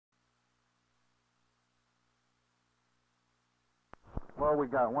Well, we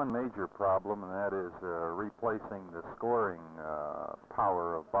got one major problem, and that is replacing the scoring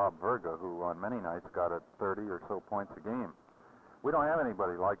power of Bob Verga, who on many nights got at 30 or so points a game. We don't have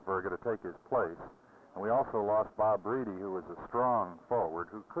anybody like Verga to take his place, and we also lost Bob Reedy, who was a strong forward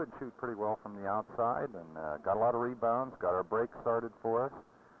who could shoot pretty well from the outside and got a lot of rebounds, got our break started for us,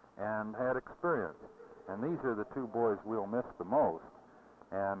 and had experience. And these are the two boys we'll miss the most.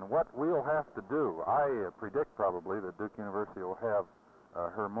 And what we'll have to do, I predict probably that Duke University will have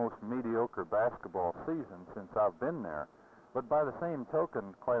her most mediocre basketball season since I've been there. But by the same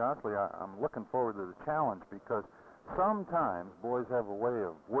token, quite honestly, I'm looking forward to the challenge, because sometimes boys have a way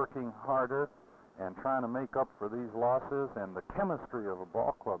of working harder and trying to make up for these losses, and the chemistry of a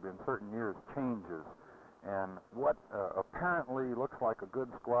ball club in certain years changes. And what apparently looks like a good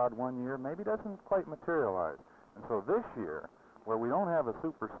squad one year maybe doesn't quite materialize. And so this year, where we don't have a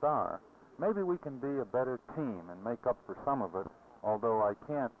superstar, maybe we can be a better team and make up for some of it, although I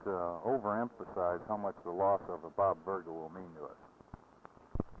can't overemphasize how much the loss of a Bob Verga will mean to us.